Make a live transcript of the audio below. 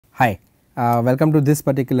Hi, welcome to this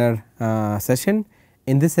particular session.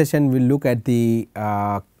 In this session, we will look at the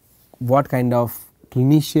what kind of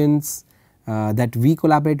clinicians that we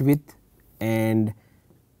collaborate with and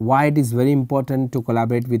why it is very important to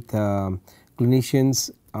collaborate with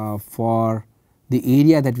clinicians for the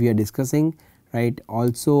area that we are discussing, right.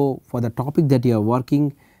 Also for the topic that you are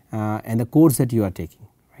working and the course that you are taking,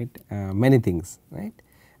 right. Many things, right.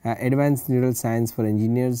 Advanced neural science for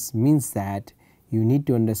engineers means that you need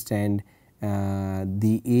to understand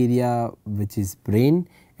the area which is brain,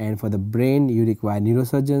 and for the brain you require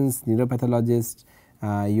neurosurgeons, neuropathologists.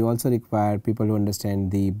 You also require people who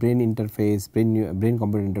understand the brain interface, brain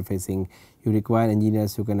computer interfacing. You require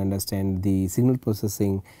engineers who can understand the signal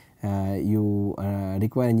processing. You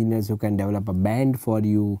require engineers who can develop a band for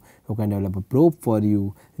you, who can develop a probe for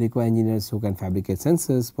you, require engineers who can fabricate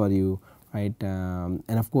sensors for you, right. And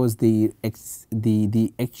of course, the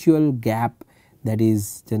actual gap that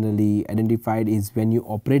is generally identified is when you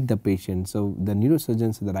operate the patient. So, the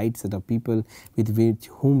neurosurgeons are the right set of people with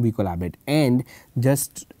whom we collaborate, and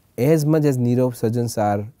just as much as neurosurgeons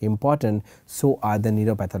are important, so are the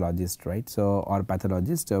neuropathologists, right. So, or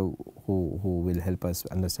pathologists who will help us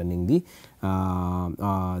understanding the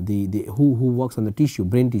who works on the tissue,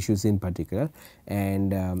 brain tissues in particular.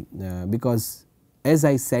 And because as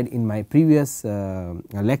I said in my previous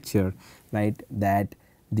lecture, right, that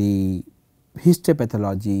the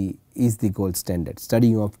histopathology is the gold standard,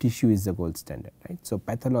 studying of tissue is the gold standard, right. So,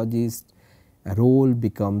 pathologist role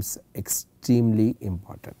becomes extremely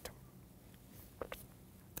important.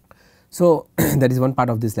 So, that is one part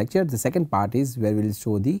of this lecture. The second part is where we will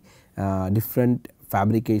show the different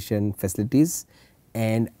fabrication facilities,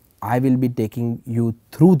 and I will be taking you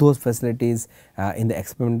through those facilities in the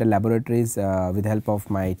experimental laboratories with the help of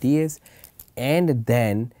my TAs, and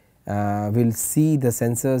then we will see the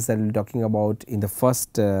sensors that we will be talking about in the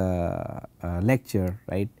first lecture,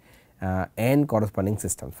 right, and corresponding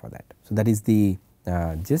systems for that. So, that is the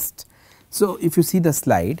gist. So, if you see the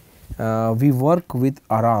slide, we work with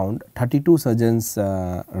around 32 surgeons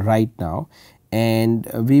right now, and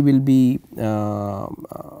we will be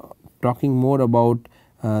talking more about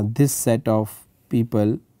this set of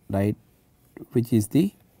people, right, which is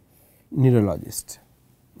the neurologist.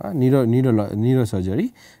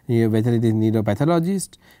 Neurosurgery, whether it is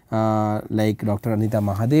neuropathologist like Dr. Anita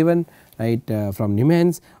Mahadevan, right, from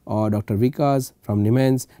NIMHANS, or Dr. Vikas from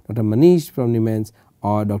NIMHANS, Dr. Manish from NIMHANS,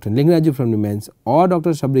 or Dr. Lingaraju from NIMHANS, or Dr.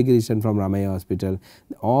 Shabri Girishan from Ramaiah Hospital.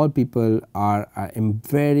 All people are a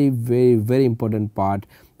very important part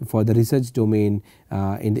for the research domain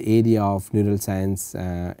in the area of neural science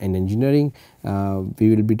and engineering. We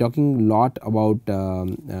will be talking a lot about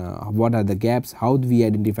what are the gaps, how do we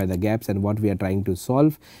identify the gaps, and what we are trying to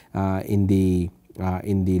solve in the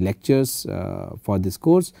lectures for this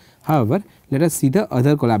course. However, let us see the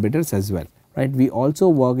other collaborators as well, right. We also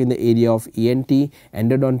work in the area of ENT,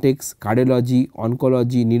 endodontics, cardiology,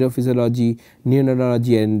 oncology, neurophysiology,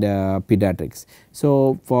 neurology, and pediatrics.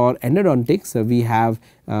 So, for endodontics we have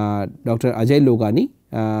Dr. Ajay Logani.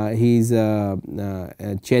 He is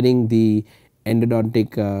chairing the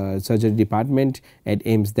endodontic surgery department at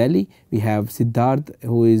AIIMS Delhi. We have Siddharth,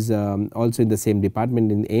 who is also in the same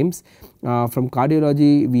department in AIIMS. From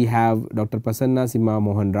cardiology we have Dr. Prasanna Simha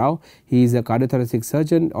Mohan Rao. He is a cardiothoracic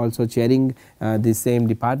surgeon, also chairing the same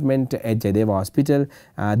department at Jayadeva Hospital.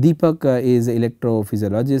 Deepak is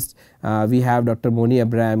electrophysiologist. We have Dr. Moni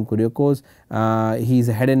Abraham Kuriakos. He is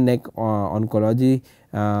a head and neck oncology,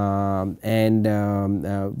 and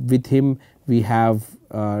with him we have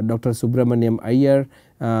Dr. Subramaniam Iyer.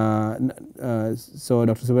 So,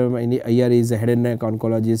 Dr. Subramaniam Iyer is a head and neck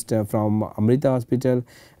oncologist from Amrita Hospital.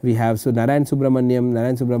 We have Narayan Subramaniam.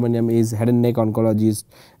 Narayan Subramaniam is head and neck oncologist,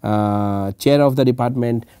 chair of the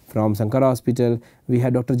department from Sankara Hospital. We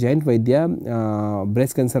have Dr. Jayant Vaidya,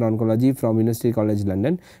 breast cancer oncology from University College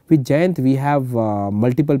London. With Jayant we have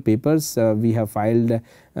multiple papers we have filed,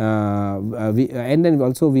 and then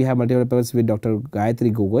also we have multiple papers with Dr.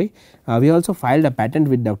 Gayatri Gogoi. We also filed a patent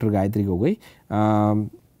with Dr. Gayatri Gogoi.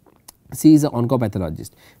 She is an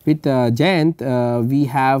oncopathologist. With Jayant we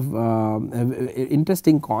have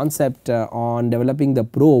interesting concept on developing the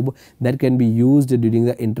probe that can be used during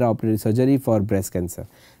the intraoperative surgery for breast cancer.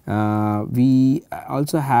 We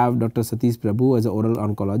also have Dr. Satish Prabhu as an oral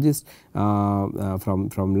oncologist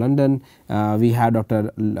from London. We have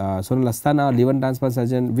Dr. Sonal Asthana, liver transplant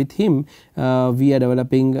surgeon. With him we are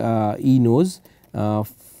developing eNose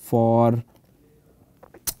for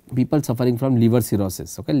people suffering from liver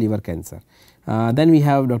cirrhosis, okay, liver cancer. Then we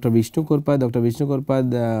have Dr. Vishnu Kurpad. Dr. Vishnu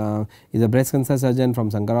Kurpad is a breast cancer surgeon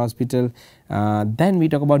from Sankara Hospital. Then we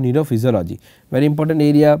talk about neurophysiology, very important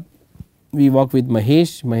area we work with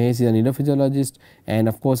Mahesh. Mahesh is a neurophysiologist and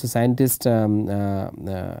of course a scientist. He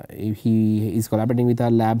is collaborating with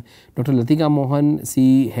our lab. Dr. Latika Mohan,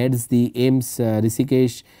 she heads the AIMS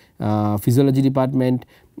Rishikesh physiology department.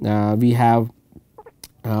 We have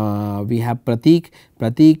Pratik.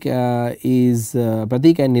 Pratik is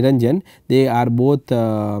Pratik and Niranjan. They are both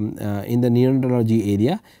in the neonatology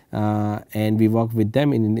area, and we work with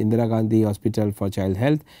them in Indira Gandhi Hospital for Child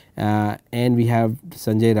Health. And we have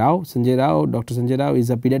Sanjay Rao. Sanjay Rao, Dr. Sanjay Rao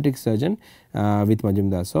is a pediatric surgeon with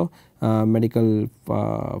Majumdar. So, Medical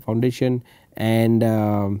Foundation, and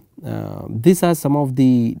these are some of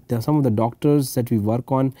the doctors that we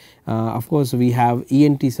work on. Of course, we have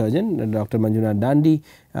ENT surgeon Dr. Manjunath Dandi,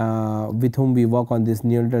 with whom we work on this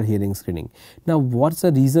neonatal hearing screening. Now, what is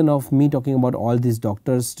the reason of me talking about all these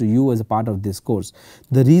doctors to you as a part of this course?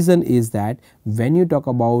 The reason is that when you talk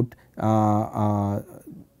about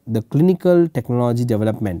the clinical technology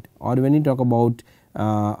development, or when you talk about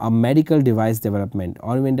a medical device development,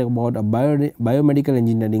 or when you talk about a biomedical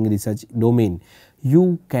engineering research domain,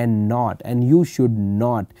 you cannot and you should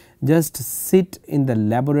not just sit in the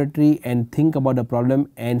laboratory and think about a problem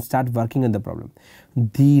and start working on the problem.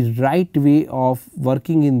 The right way of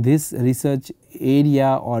working in this research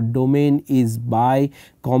area or domain is by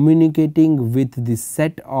communicating with the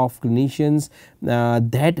set of clinicians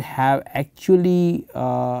that have actually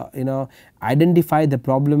identify the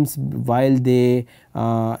problems while they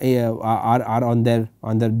are on their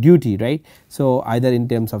duty, right. So, either in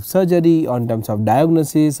terms of surgery, or in terms of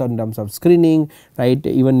diagnosis, or in terms of screening, right,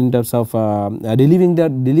 even in terms of delivering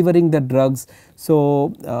the drugs.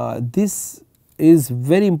 So, this is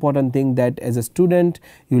very important thing, that as a student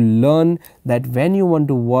you learn that when you want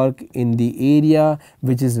to work in the area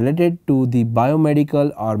which is related to the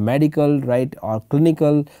biomedical or medical, right, or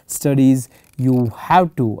clinical studies, you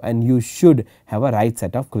have to and you should have a right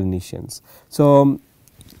set of clinicians. So,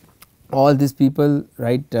 all these people,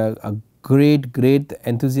 right, great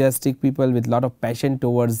enthusiastic people with lot of passion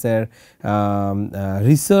towards their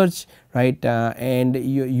research, right, and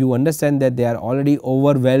you understand that they are already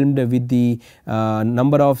overwhelmed with the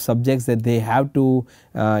number of subjects that they have to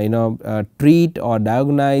treat or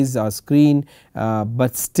diagnose or screen,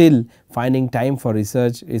 but still finding time for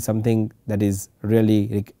research is something that is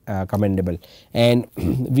really commendable. And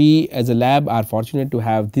we as a lab are fortunate to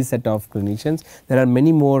have this set of clinicians. There are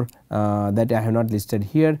many more that I have not listed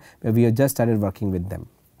here, but we have just started working with them.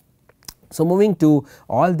 So, moving to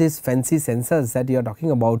all these fancy sensors that you are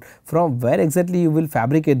talking about, from where exactly you will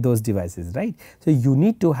fabricate those devices, right. So, you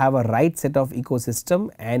need to have a right set of ecosystem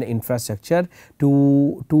and infrastructure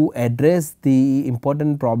to address the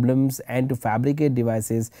important problems and to fabricate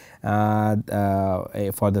devices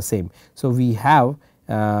for the same. So, we have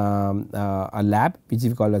a lab which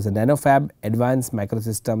we call as a NanoFab, Advanced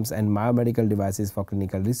Microsystems and Biomedical Devices for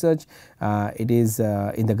Clinical Research. It is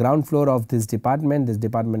in the ground floor of this department. This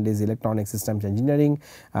department is Electronic Systems Engineering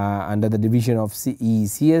under the division of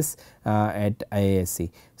ECS at IISc.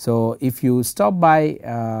 So, if you stop by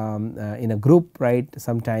in a group, right,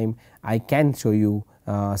 sometime, I can show you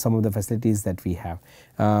some of the facilities that we have.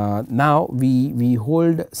 Now, we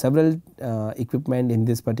hold several equipment in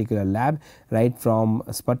this particular lab, right, from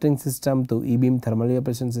sputtering system to e-beam thermal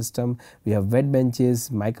evaporation system. We have wet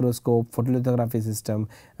benches, microscope, photolithography system,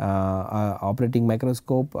 operating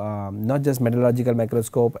microscope, not just metallurgical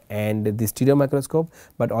microscope and the stereo microscope,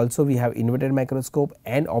 but also we have inverted microscope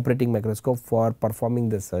and operating microscope for performing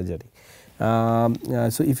the surgery.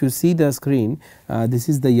 So, if you see the screen, this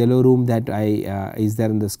is the yellow room that is there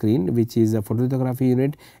on the screen, which is a photolithography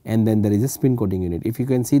unit, and then there is a spin coating unit. If you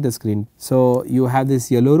can see the screen, so you have this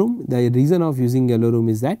yellow room. The reason of using yellow room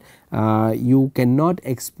is that you cannot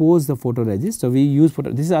expose the photoresist. So, we use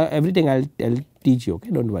this is everything I will teach you, okay,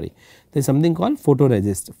 do not worry. There is something called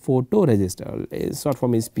photoresist. Photoresist, short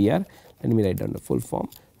form is PR. Let me write down the full form.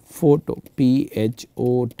 Photo,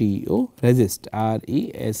 P-H-O-T-O, resist,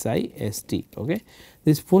 R-E-S-I-S-T, okay.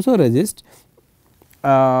 This photoresist,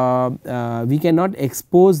 we cannot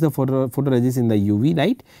expose the photoresist in the UV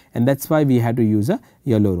light, and that is why we have to use a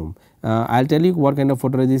yellow room. I will tell you what kind of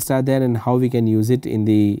photoresists are there and how we can use it in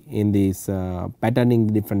this patterning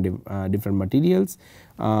different materials.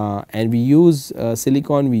 And we use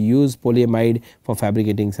silicon, we use polyamide for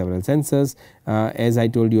fabricating several sensors. As I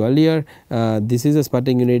told you earlier, this is a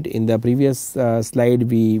sputtering unit. In the previous slide,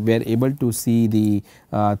 we were able to see the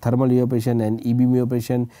thermal evaporation and e-beam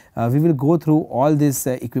evaporation. We will go through all this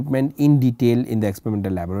equipment in detail in the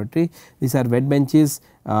experimental laboratory. These are wet benches,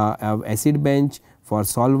 acid bench for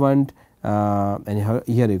solvent, and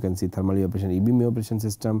here you can see thermal evaporation, e-beam evaporation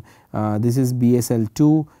system. This is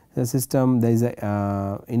BSL2 the system, there is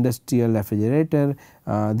a industrial refrigerator,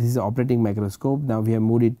 this is operating microscope. Now we have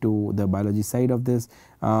moved it to the biology side of this.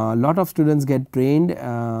 Lot of students get trained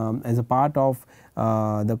as a part of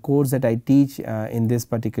the course that I teach in this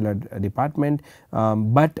particular department,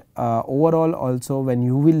 but overall also when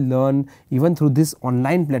you will learn even through this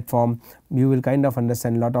online platform, you will kind of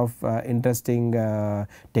understand lot of interesting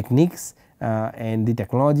techniques and the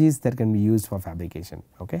technologies that can be used for fabrication.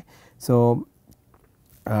 Okay. So,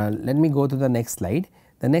 let me go to the next slide.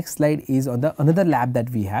 The next slide is on the another lab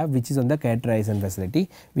that we have, which is on the characterization facility.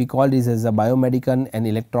 We call this as a biomedical and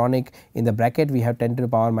electronic. In the bracket we have 10 to the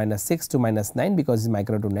power minus 6 to minus 9 because it is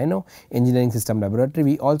micro to nano engineering system laboratory.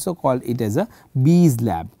 We also call it as a BEES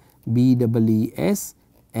lab, BEES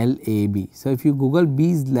LAB. So, if you Google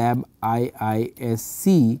BEES lab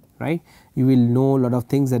IISC, right, you will know a lot of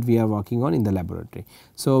things that we are working on in the laboratory.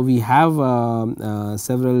 So, we have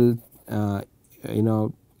several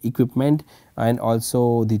equipment and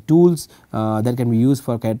also the tools that can be used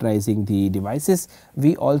for characterizing the devices.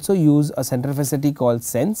 We also use a central facility called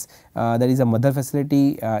SENSE, that is a mother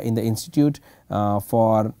facility in the institute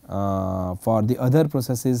for the other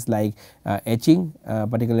processes like etching,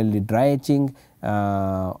 particularly dry etching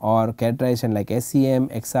or characterization like SEM,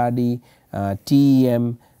 XRD,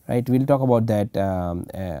 TEM, right. We will talk about that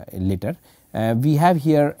later. We have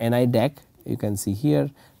here NIDAC, you can see here,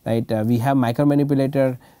 right. We have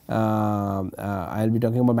micromanipulator. I will be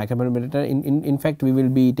talking about micromanipulator. In fact, we will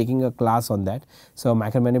be taking a class on that. So,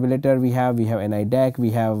 micromanipulator we have NIDAC, we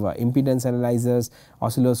have impedance analyzers,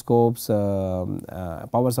 oscilloscopes,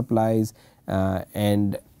 power supplies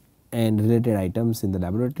and related items in the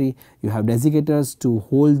laboratory. You have desiccators to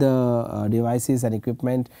hold the devices and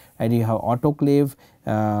equipment, and you have autoclave,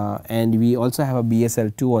 and we also have a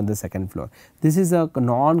BSL2 on the second floor. This is a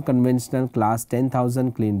non-conventional class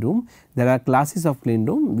 10,000 clean room. There are classes of clean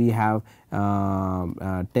room. We have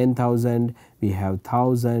 10,000, we have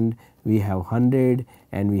 1,000, we have 100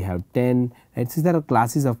 and we have 10, right. So, there are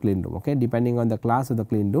classes of clean room. Okay. Depending on the class of the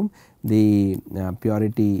clean room, the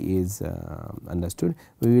purity is understood.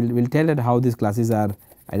 We will tell that how these classes are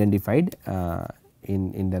identified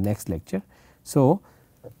in the next lecture. So,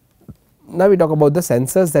 now we talk about the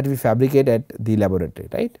sensors that we fabricate at the laboratory,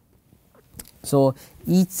 right. So,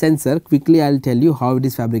 each sensor quickly I will tell you how it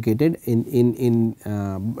is fabricated in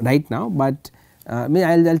right now, but I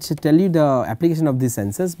will tell you the application of these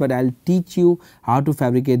sensors, but I will teach you how to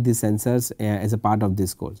fabricate these sensors as a part of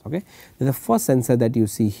this course. Okay. The first sensor that you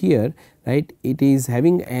see here, right, it is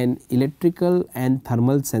having an electrical and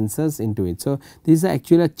thermal sensors into it. So, this is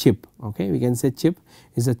actually a chip. Okay. We can say chip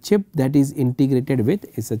is a chip that is integrated with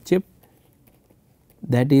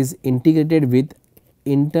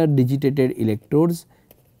interdigitated electrodes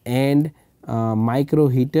and micro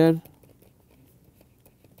heater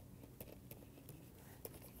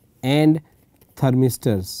and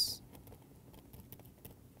thermistors,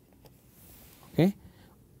 okay,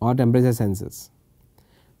 or temperature sensors.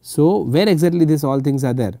 So, where exactly this all things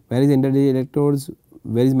are there? Where is interdigitated electrodes,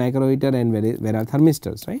 where is micro heater, and where are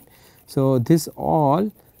thermistors, right. So, this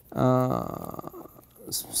all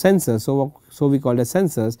sensors, so we call as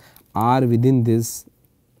sensors, are within this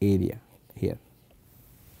area here.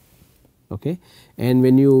 Okay. And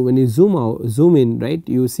when you zoom in, right,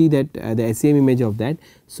 you see that the SEM image of that.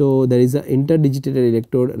 So, there is a interdigitated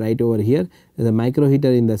electrode right over here, there is a micro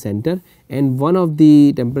heater in the center, and one of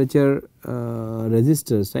the temperature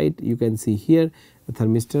resistors, right, you can see here the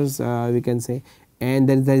thermistors we can say, and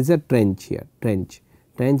there is a trench here. Trench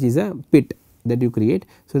is a pit that you create,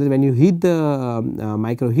 so that when you heat the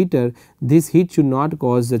micro heater, this heat should not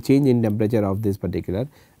cause the change in temperature of this particular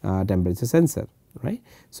temperature sensor, right.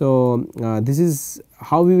 So, this is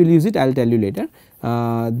how we will use it, I will tell you later.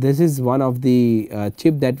 This is one of the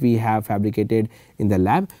chip that we have fabricated in the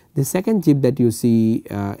lab. The second chip that you see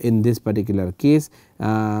in this particular case,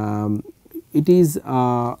 it is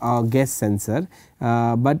a gas sensor,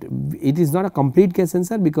 but it is not a complete gas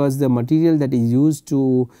sensor because the material that is used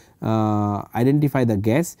to identify the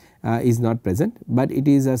gas is not present, but it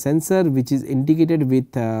is a sensor which is integrated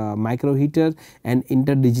with micro heater and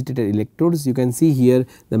interdigitated electrodes. You can see here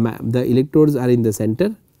the electrodes are in the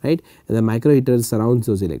center, right, and the micro heater surrounds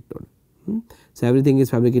those electrodes. So, everything is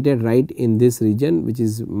fabricated right in this region, which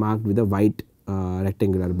is marked with a white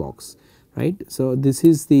rectangular box, right. So, this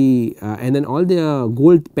is the and then all the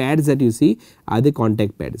gold pads that you see are the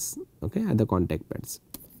contact pads, okay, are the contact pads,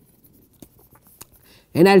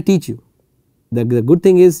 and I will teach you. The good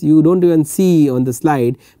thing is you do not even see on the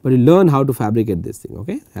slide, but you learn how to fabricate this thing,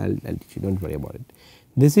 okay. I will teach you, do not worry about it.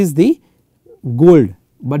 This is the gold,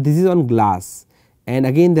 but this is on glass, and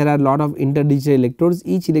again there are lot of interdigital electrodes.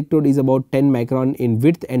 Each electrode is about 10 micron in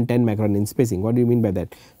width and 10 micron in spacing. What do you mean by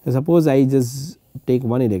that? So, suppose I just take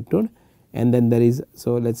one electrode and then there is,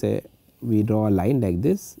 so let us say we draw a line like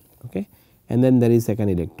this, okay, and then there is second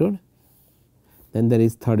electrode, then there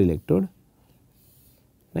is third electrode,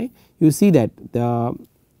 right. You see that the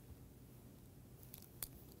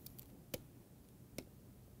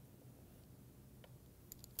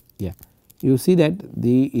you see that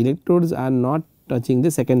the electrodes are not touching the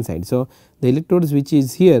second side. So, the electrodes which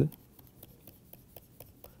is here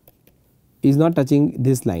is not touching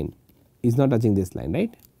this line, right.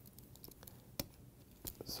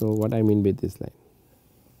 So, what I mean by this line?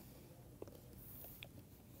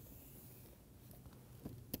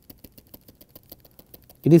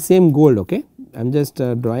 It is same gold, okay. I am just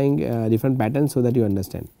drawing different patterns so that you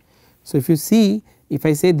understand. So, if you see, if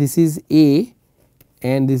I say this is A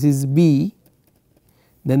and this is B,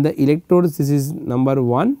 then the electrodes, this is number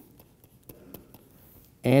 1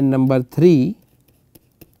 and number 3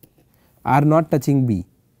 are not touching B,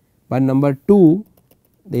 but number 2,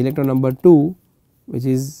 the electron number 2 which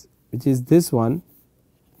is this one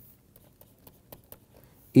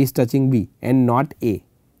is touching B and not A,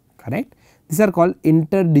 correct. These are called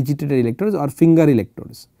interdigitated electrodes or finger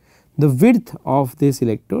electrodes. The width of this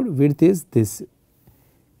electrode, width is this,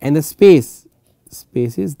 and the space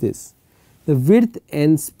is this. The width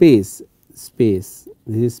and space this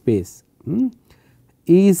is space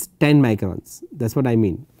is 10 microns, that is what I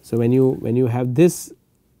mean. So, when you have this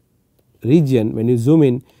region, when you zoom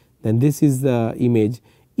in, then this is the image,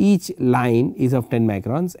 each line is of 10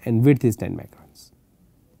 microns and width is 10 microns,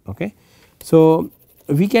 okay. So,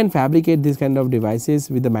 we can fabricate this kind of devices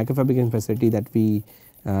with the microfabrication facility that we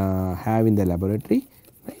have in the laboratory,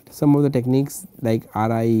 right. Some of the techniques like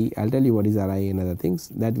RI, I will tell you what is RI and other things,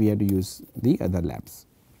 that we have to use the other labs.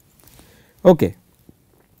 Okay.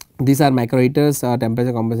 These are micro heaters,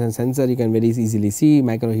 temperature compression sensor, you can very easily see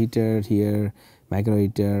micro heater here, micro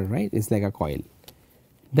heater, right, it is like a coil.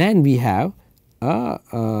 Then we have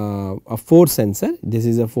a force sensor, this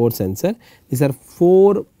is a force sensor, these are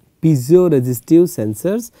 4 piezoresistive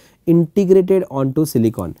sensors integrated onto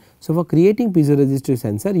silicon. So, for creating piezoresistive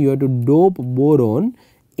sensor you have to dope boron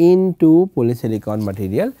into polysilicon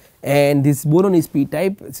material, and this boron is p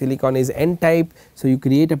type, silicon is n type. So, you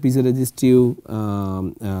create a piezoresistive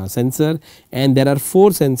sensor, and there are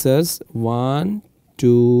 4 sensors 1,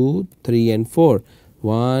 2, 3 and 4,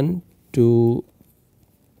 1, 2,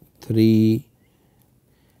 3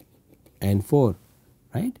 and 4,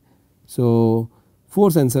 right. So, 4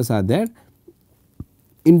 sensors are there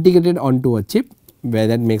integrated onto a chip where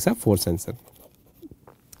that makes a force sensor,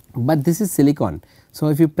 but this is silicon. So,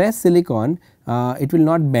 if you press silicon it will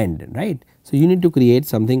not bend, right. So, you need to create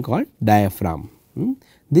something called diaphragm.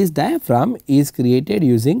 This diaphragm is created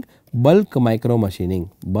using bulk micro machining,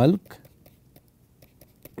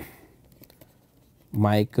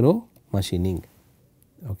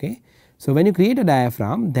 okay. So, when you create a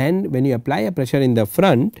diaphragm, then when you apply a pressure in the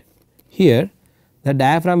front here, the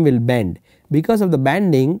diaphragm will bend. Because of the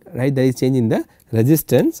bending, right, there is change in the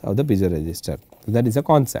resistance of the piezoresistor. So, that is a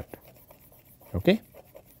concept, okay.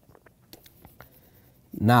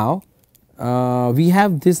 Now, we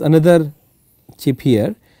have this another chip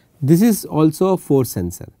here, this is also a force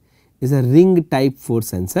sensor, it is a ring type force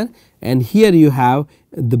sensor, and here you have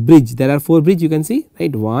the bridge, there are 4 bridge you can see,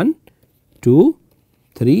 right, 1, 2,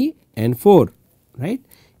 3 and 4, right.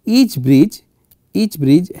 Each bridge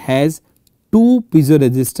has 2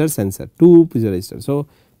 piezoresistor sensor, 2 piezoresistor. So,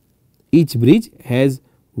 each bridge has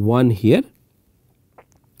one here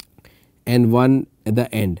and one at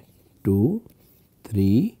the end, 2,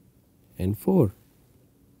 3 and 4,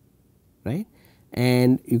 right,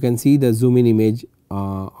 and you can see the zoom in image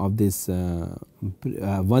of this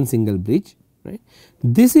one single bridge, right.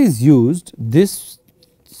 This is used, this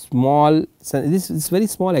small, this is very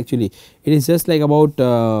small actually, it is just like about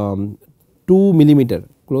 2 millimeter,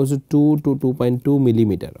 close to 2 to 2.2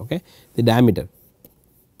 millimeter, okay, the diameter,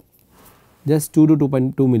 just 2 to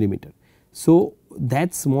 2.2 millimeter. So,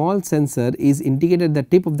 that small sensor is integrated at the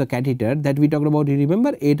tip of the catheter that we talked about, you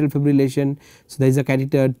remember atrial fibrillation. So, there is a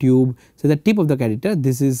catheter tube, so the tip of the catheter,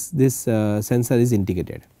 this sensor is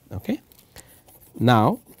integrated, okay.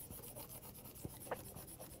 Now,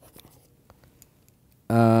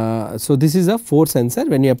 so this is a force sensor,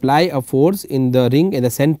 when you apply a force in the ring in the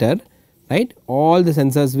center, right, all the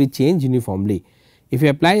sensors will change uniformly. If you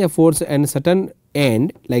apply a force at a certain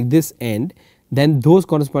end like this end, then those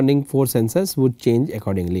corresponding force sensors would change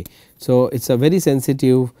accordingly. So, it is a very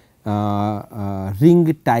sensitive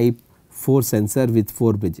ring type force sensor with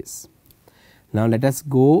 4 bridges. Now, let us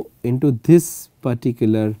go into this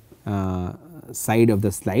particular side of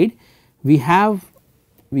the slide. We have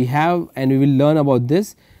and we will learn about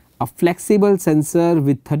this, a flexible sensor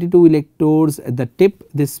with 32 electrodes at the tip,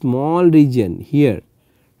 this small region here,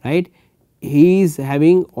 right. He is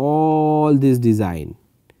having all this design,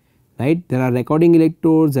 right. There are recording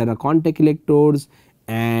electrodes, there are contact electrodes,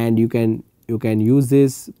 and you can use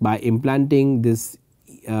this by implanting this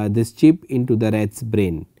chip into the rat's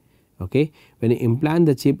brain. Okay. When you implant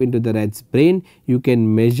the chip into the rat's brain, you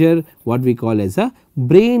can measure what we call as a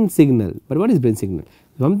brain signal. But what is brain signal?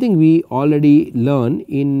 Something we already learn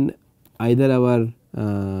in either our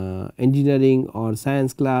engineering or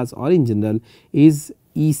science class or in general is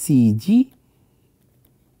ECG,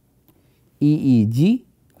 EEG,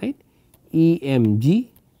 right, EMG.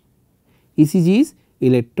 ECG is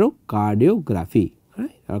electrocardiography,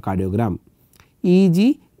 right, or cardiogram.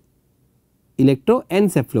 EEG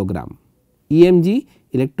electroencephalogram, EMG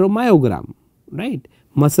electromyogram, right,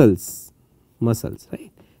 muscles,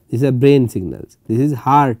 right. These are brain signals. This is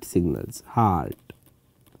heart signals, heart.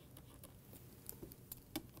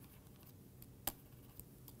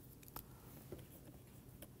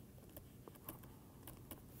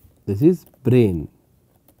 This is brain.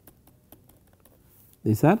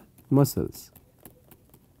 These are muscles,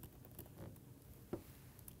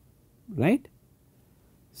 right.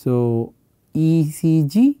 So,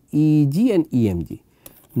 ECG, EEG and EMG.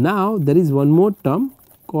 Now, there is one more term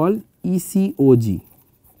called ECoG.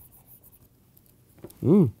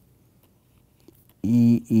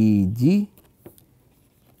 EEG,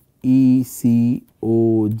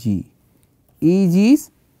 ECoG. EEG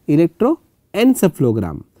is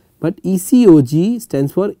electroencephalogram, but ECoG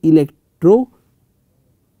stands for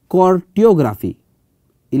electrocardiography.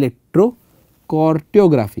 Electrocardiography,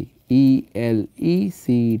 electrocardiography,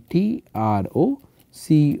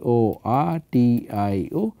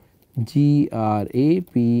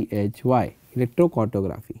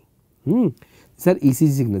 electrocardiography. These are ECG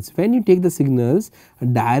signals. When you take the signals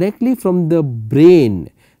directly from the brain,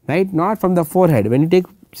 right, not from the forehead. When you take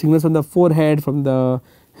signals from the forehead, from the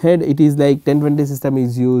head, it is like 10-20 system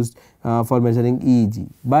is used for measuring EEG.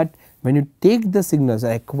 But when you take the signals,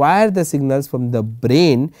 acquire the signals from the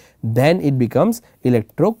brain, then it becomes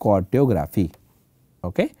electrocardiography.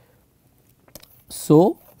 Okay.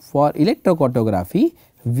 So, for electrocardiography,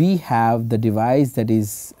 we have the device that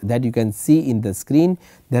you can see in the screen.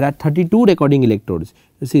 There are 32 recording electrodes.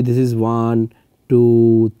 You see, this is 1,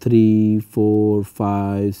 2, 3, 4,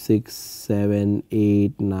 5, 6, 7,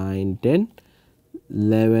 8, 9, 10,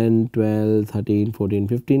 11, 12, 13, 14,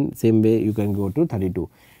 15. Same way you can go to 32.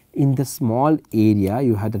 In the small area,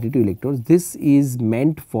 you have 32 electrodes. This is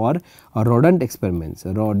meant for rodent experiments.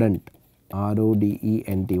 Rodent,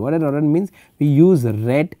 R-O-D-E-N-T. What a rodent means? We use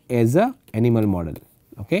rat as a animal model.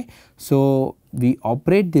 Okay. So, we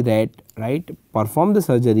operate the rat, right, perform the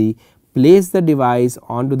surgery, place the device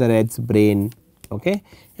onto the rat's brain, okay,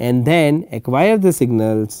 and then acquire the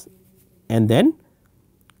signals and then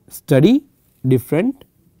study different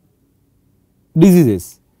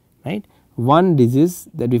diseases, right. One disease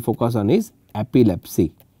that we focus on is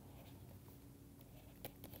epilepsy.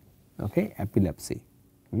 Okay, epilepsy.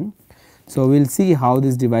 So, we will see how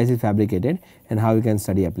this device is fabricated and how we can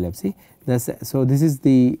study epilepsy. So, this is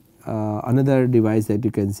the another device that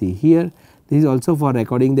you can see here. This is also for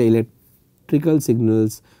recording the electrical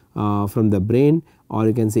signals from the brain, or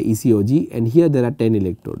you can say ECoG, and here there are 10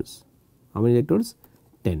 electrodes. How many electrodes?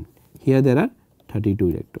 10. Here there are 32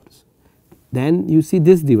 electrodes. Then you see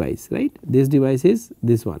this device, right. This device is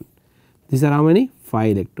this one. These are how many?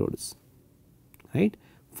 5 electrodes, right.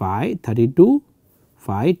 5, 32,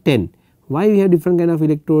 5, 10. Why we have different kind of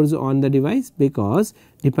electrodes on the device? Because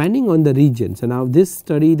depending on the region. So, now this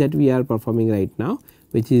study that we are performing right now,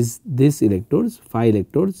 which is this electrodes, 5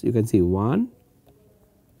 electrodes, you can see 1,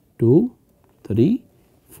 2, 3,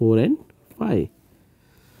 4 and 5.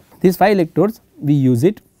 These 5 electrodes we use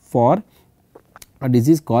it for a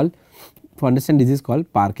disease called, for understand disease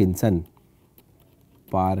called Parkinson.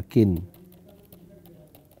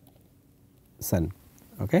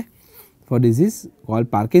 Okay. For disease called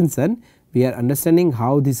Parkinson, we are understanding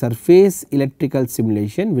how the surface electrical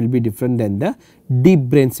stimulation will be different than the deep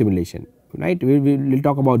brain stimulation, right. We will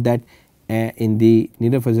talk about that in the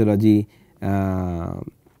neurophysiology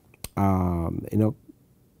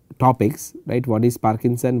topics, right. What is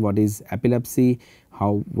Parkinson, what is epilepsy,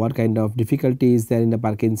 what kind of difficulty is there in the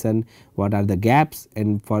Parkinson, what are the gaps,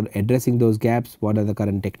 and for addressing those gaps what are the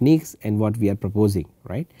current techniques and what we are proposing,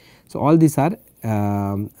 right. So, all these are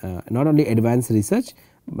not only advanced research,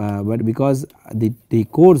 but because the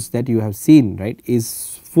course that you have seen, right,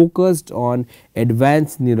 is focused on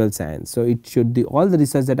advanced neural science. So, it should the all the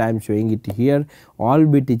research that I am showing it here, all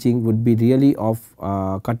be teaching would be really of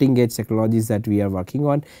cutting edge technologies that we are working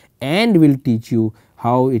on, and will teach you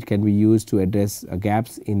how it can be used to address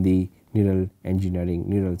gaps in the neural engineering,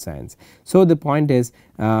 neural science. So, the point is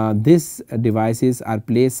these devices are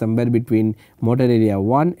placed somewhere between motor area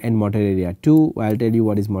 1 and motor area 2. I will tell you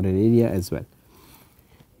what is motor area as well.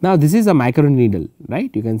 Now, this is a micro needle, right.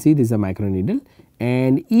 You can see this is a micro needle,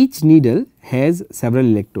 and each needle has several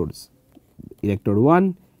electrodes, electrode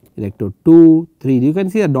 1, electrode 2, 3, you can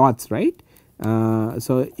see the dots, right.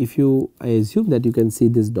 So, if you I assume that you can see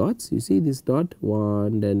these dots, you see this dot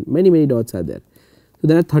 1, then many dots are there. So,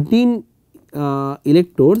 there are 13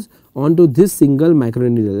 electrodes onto this single micro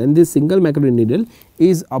needle, and this single micro needle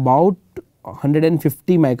is about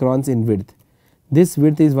 150 microns in width. This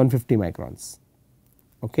width is 150 microns.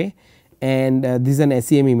 Okay. And this is an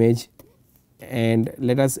SEM image, and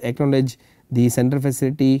let us acknowledge the center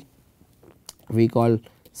facility we call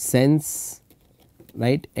SENSE,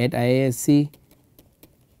 right, at IISc,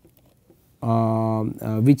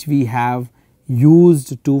 which we have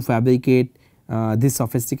used to fabricate this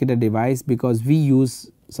sophisticated device, because we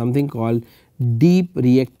use something called deep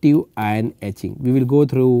reactive ion etching. We will go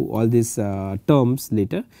through all these terms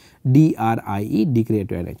later, DRIE, deep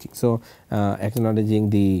reactive ion etching. So,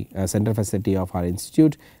 acknowledging the center facility of our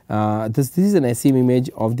institute, this is an SEM image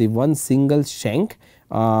of the one single shank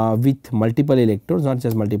with multiple electrodes, not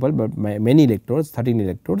just multiple, but many electrodes, 13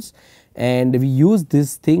 electrodes, and we use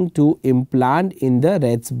this thing to implant in the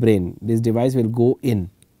rat's brain. This device will go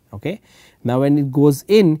in. Okay. Now, when it goes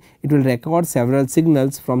in, it will record several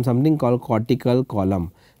signals from something called cortical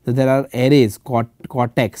column. So, there are arrays,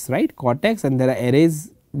 cortex, right, cortex, and there are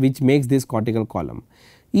arrays which makes this cortical column.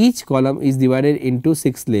 Each column is divided into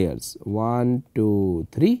 6 layers, 1, 2,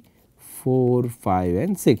 3, 4, 5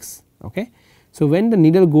 and 6. Okay. So, when the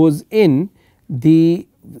needle goes in,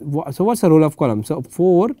 so what is the role of column? So,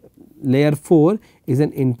 layer 4 is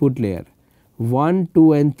an input layer, 1,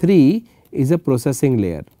 2 and 3 is a processing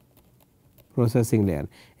layer,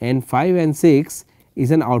 and 5 and 6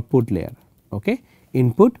 is an output layer. Okay.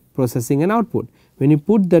 Input, processing and output. When you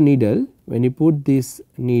put the needle, this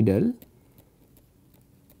needle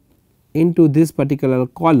into this particular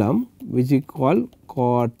column, which we call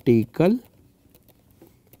cortical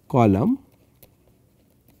column,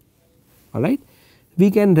 alright,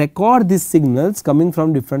 we can record these signals coming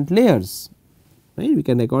from different layers, right, we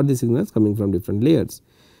can record the signals coming from different layers.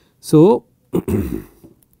 So,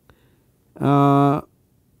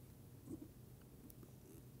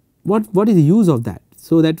 what is the use of that?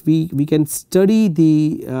 So, that we can study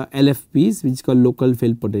the LFPs, which is called local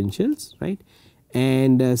field potentials, right,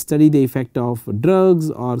 and study the effect of drugs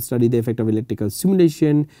or study the effect of electrical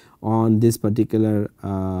stimulation on this particular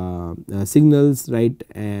signals, right,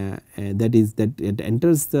 that it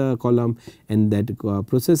enters the column and that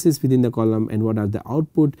processes within the column, and what are the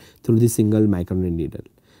output through the single micro needle.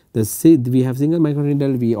 We have single micro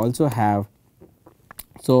needle, we also have,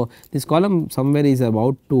 so this column somewhere is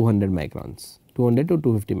about 200 microns, 200 to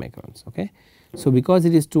 250 microns. Okay. So, because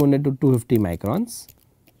it is 200 to 250 microns,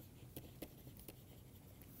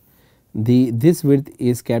 this width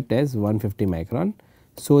is kept as 150 micron,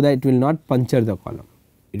 so that it will not puncture the column,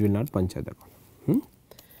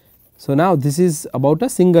 So, now this is about a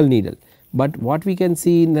single needle, but what we can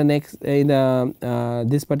see in the next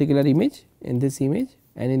this particular image, in this image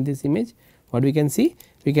and in this image, what we can see?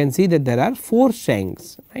 We can see that there are 4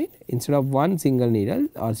 shanks, right, instead of one single needle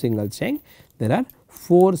or single shank, there are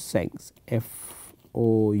 4 shanks,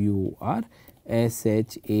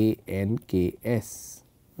 FOURSHANKS,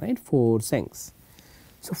 right, 4 shanks.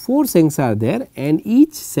 So, 4 shanks are there, and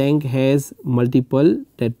each shank has multiple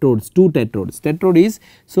tetrodes, 2 tetrodes. Tetrode is,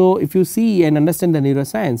 so if you see and understand the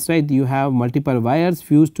neuroscience, right, you have multiple wires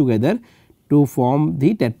fused together to form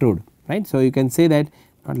the tetrode, right. So, you can say that,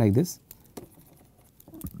 not like this,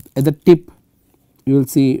 at the tip you will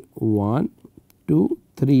see 1, 2,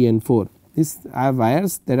 3 and 4, these are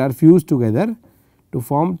wires that are fused together to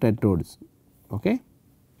form tetrodes. Okay.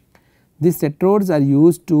 These tetrodes are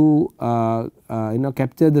used to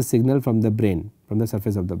capture the signal from the brain, from the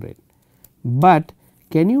surface of the brain. But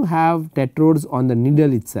can you have tetrodes on the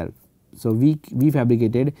needle itself? So, we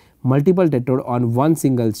fabricated multiple tetrode on one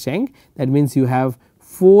single shank, that means you have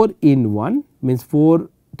 4 in 1, means 4,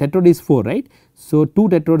 tetrode is 4, right. So, 2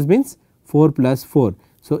 tetrodes means 4 plus 4.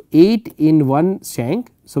 So, 8 in 1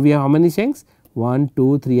 shank. So, we have how many shanks? 1,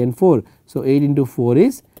 2, 3 and 4. So, 8 into 4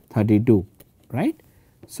 is 32, right.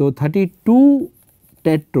 So, 32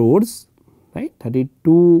 tetrodes right,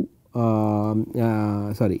 32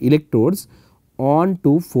 electrodes on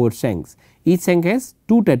to 4 shanks. Each shank has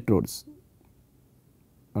 2 tetrodes,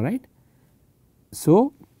 alright.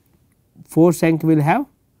 So, 4 shank will have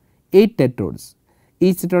 8 tetrodes,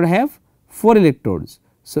 each tetrode have 4 electrodes.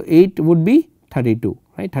 So, 8 would be 32,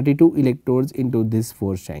 right, 32 electrodes into this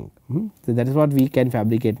 4 shank. So, that is what we can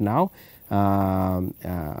fabricate now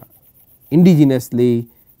indigenously,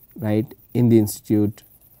 right, in the institute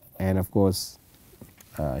and of course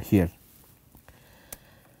here.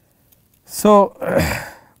 So,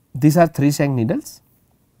 these are 3 shank needles,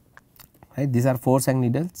 right, these are 4 shank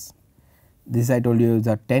needles, this I told you is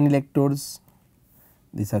are 10 electrodes,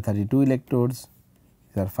 these are 32 electrodes,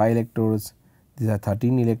 these are 5 electrodes, these are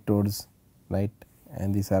 13 electrodes, right,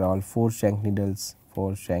 and these are all 4 shank needles,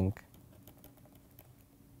 4 shank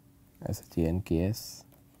SHANKS,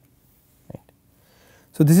 right.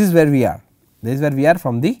 So, this is where we are, this is where we are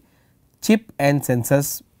from the chip and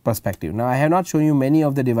sensors perspective. Now, I have not shown you many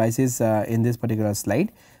of the devices in this particular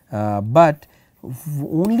slide, but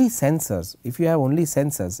only sensors, if you have only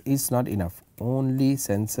sensors is not enough, only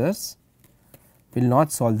sensors will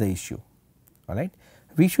not solve the issue, alright.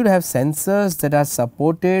 We should have sensors that are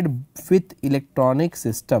supported with electronic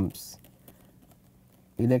systems,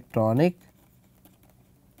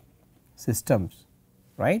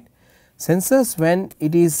 right. Sensors, when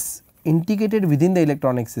it is integrated within the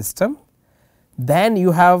electronic system, then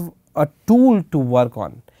you have a tool to work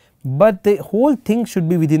on, but the whole thing should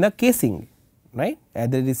be within a casing, right.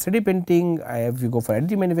 Either it is 3D printing, if you go for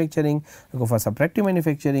additive manufacturing, you go for subtractive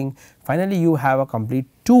manufacturing, finally you have a complete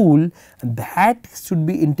tool that should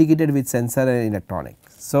be integrated with sensor and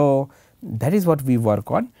electronics. So, that is what we work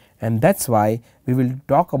on, and that is why we will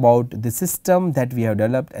talk about the system that we have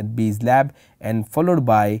developed at B's lab, and followed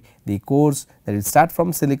by the course that will start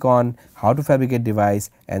from silicon, how to fabricate device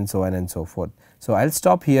and so on and so forth. So, I will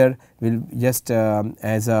stop here, we will just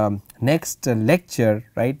as a next lecture,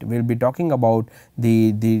 right, we will be talking about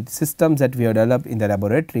the systems that we have developed in the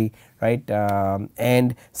laboratory, right,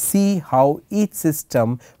 and see how each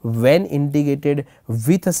system when integrated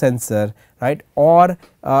with a sensor, right, or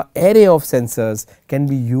array of sensors can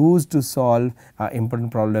be used to solve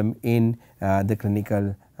important problem in the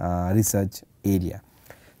clinical research area.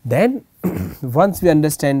 Then once we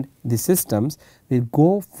understand the systems, we will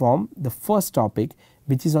go from the first topic,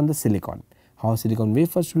 which is on the silicon, how silicon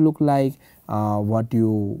wafers should look like, what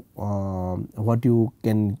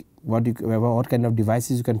kind of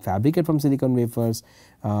devices you can fabricate from silicon wafers,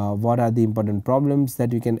 what are the important problems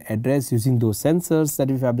that you can address using those sensors that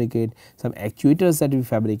we fabricate, some actuators that we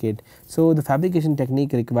fabricate. So, the fabrication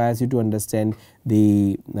technique requires you to understand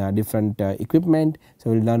the different equipment. So,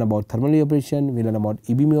 we will learn about thermal evaporation, we will learn about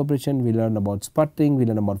e-beam evaporation, we will learn about sputtering, we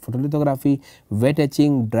will learn about photolithography, wet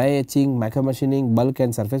etching, dry etching, micro machining, bulk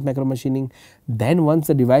and surface micro machining. Then once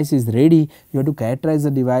the device is ready, you have to characterize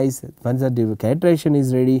the device. Once the characterization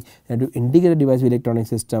is ready, you have to integrate the device with electronic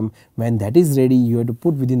system. When that is ready, you have to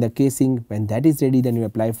put within the casing. When that is ready, then you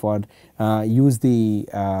apply for use the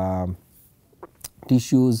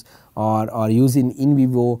tissues or use in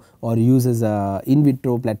vivo or use as in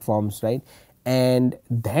vitro platforms, right. And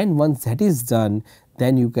then once that is done,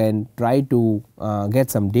 then you can try to get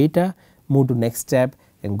some data, move to next step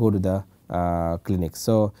and go to the clinic.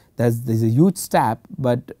 So, there is a huge step,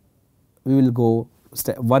 but we will go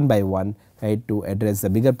step one by one, right, to address the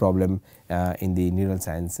bigger problem in the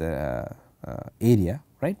neuroscience area,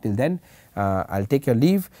 right. Till then I will take your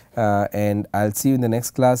leave and I will see you in the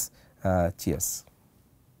next class. Cheers.